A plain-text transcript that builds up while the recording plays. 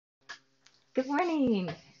Good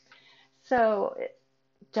morning. So,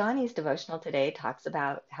 Johnny's devotional today talks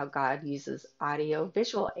about how God uses audio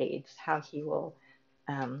visual aids, how he will,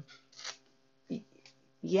 um,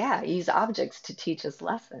 use objects to teach us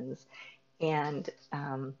lessons. And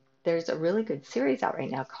there's a really good series out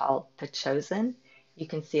right now called The Chosen. You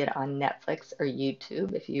can see it on Netflix or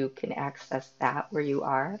YouTube if you can access that where you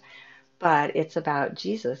are. But it's about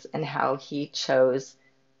Jesus and how he chose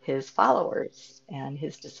his followers and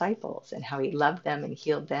his disciples and how he loved them and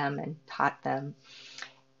healed them and taught them.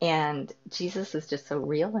 And Jesus is just so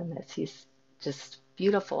real in this. He's just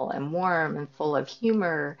beautiful and warm and full of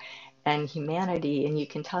humor and humanity. And you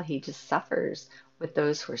can tell he just suffers with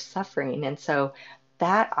those who are suffering. And so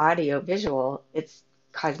that audio visual, it's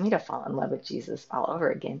caused me to fall in love with Jesus all over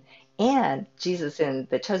again. And Jesus in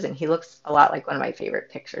The Chosen, he looks a lot like one of my favorite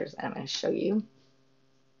pictures. And I'm going to show you.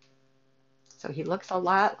 So he looks a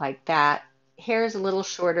lot like that. Hair is a little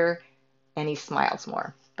shorter and he smiles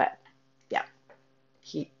more. But yeah,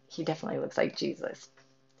 he definitely looks like Jesus.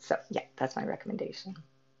 So yeah, that's my recommendation.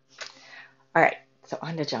 All right, so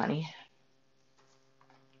on to Johnny.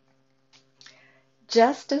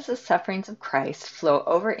 Just as the sufferings of Christ flow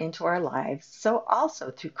over into our lives, so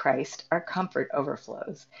also through Christ our comfort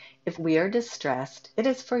overflows. If we are distressed, it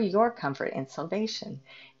is for your comfort and salvation.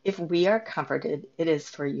 If we are comforted, it is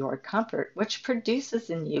for your comfort, which produces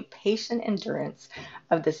in you patient endurance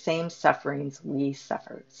of the same sufferings we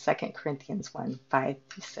suffer. 2 Corinthians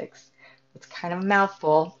 1:5-6. It's kind of a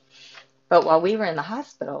mouthful, but while we were in the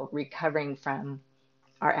hospital recovering from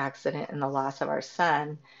our accident and the loss of our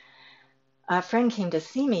son, a friend came to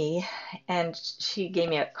see me and she gave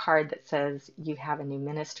me a card that says, "You have a new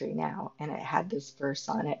ministry now." And it had this verse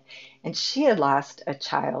on it. And she had lost a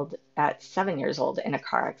child at 7 years old in a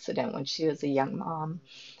car accident when she was a young mom.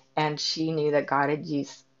 And she knew that God had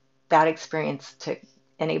used that experience to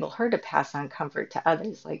enable her to pass on comfort to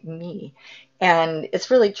others like me. And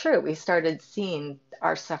it's really true. We started seeing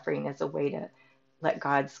our suffering as a way to let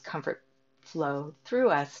God's comfort flow through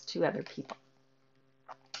us to other people.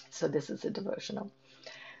 So this is a devotional.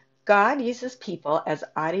 God uses people as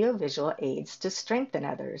audiovisual aids to strengthen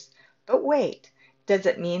others. But wait, does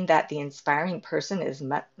it mean that the inspiring person is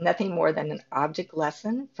nothing more than an object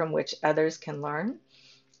lesson from which others can learn?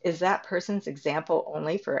 Is that person's example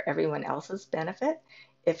only for everyone else's benefit?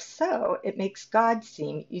 If so, it makes God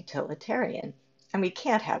seem utilitarian, and we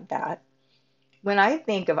can't have that. When I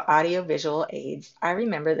think of audiovisual aids, I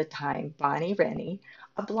remember the time Bonnie Rennie,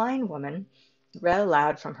 a blind woman, read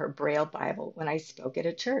aloud from her Braille Bible when I spoke at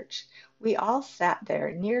a church. We all sat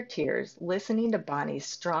there near tears, listening to Bonnie's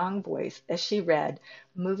strong voice as she read,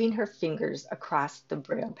 moving her fingers across the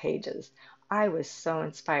Braille pages. I was so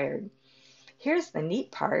inspired. Here's the neat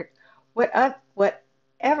part.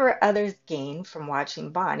 Whatever others gain from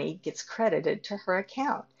watching Bonnie gets credited to her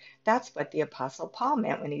account. That's what the Apostle Paul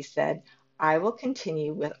meant when he said, "I will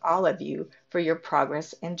continue with all of you for your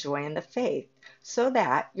progress and joy in the faith, so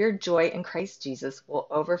that your joy in Christ Jesus will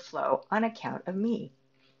overflow on account of me."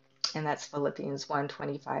 And that's Philippians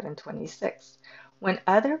 1:25 and 26. When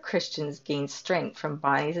other Christians gain strength from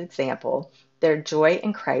Bonnie's example, their joy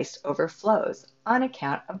in Christ overflows on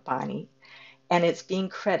account of Bonnie, and it's being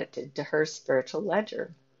credited to her spiritual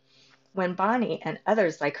ledger. When Bonnie and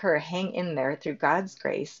others like her hang in there through God's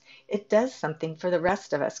grace, it does something for the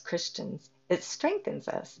rest of us Christians. It strengthens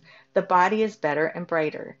us. The body is better and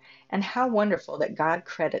brighter. And how wonderful that God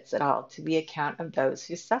credits it all to the account of those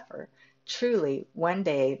who suffer. Truly, one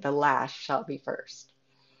day the last shall be first.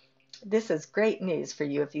 This is great news for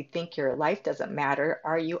you if you think your life doesn't matter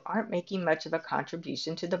or you aren't making much of a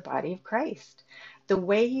contribution to the body of Christ. The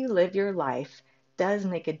way you live your life does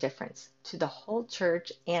make a difference to the whole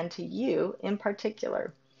church and to you in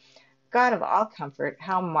particular. God of all comfort,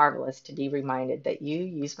 how marvelous to be reminded that you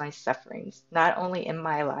use my sufferings, not only in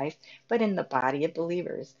my life, but in the body of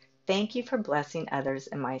believers. Thank you for blessing others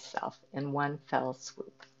and myself in one fell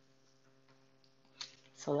swoop.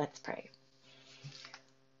 So let's pray.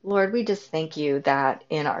 Lord, we just thank you that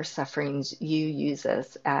in our sufferings, you use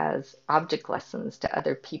us as object lessons to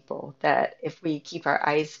other people, that if we keep our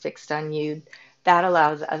eyes fixed on you, that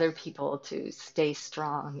allows other people to stay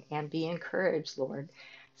strong and be encouraged, Lord.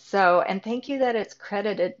 So, and thank you that it's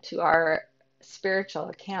credited to our spiritual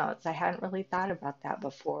accounts. I hadn't really thought about that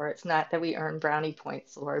before. It's not that we earn brownie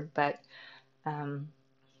points, Lord, but um,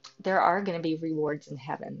 there are going to be rewards in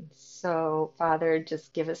heaven. So, Father,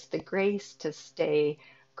 just give us the grace to stay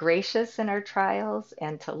gracious in our trials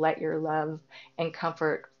and to let your love and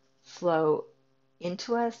comfort flow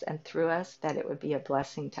into us and through us, that it would be a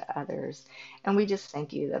blessing to others. And we just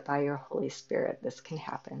thank you that by your Holy Spirit, this can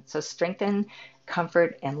happen. So strengthen,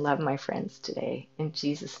 comfort, and love my friends today. In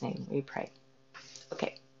Jesus' name we pray.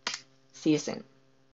 Okay, see you soon.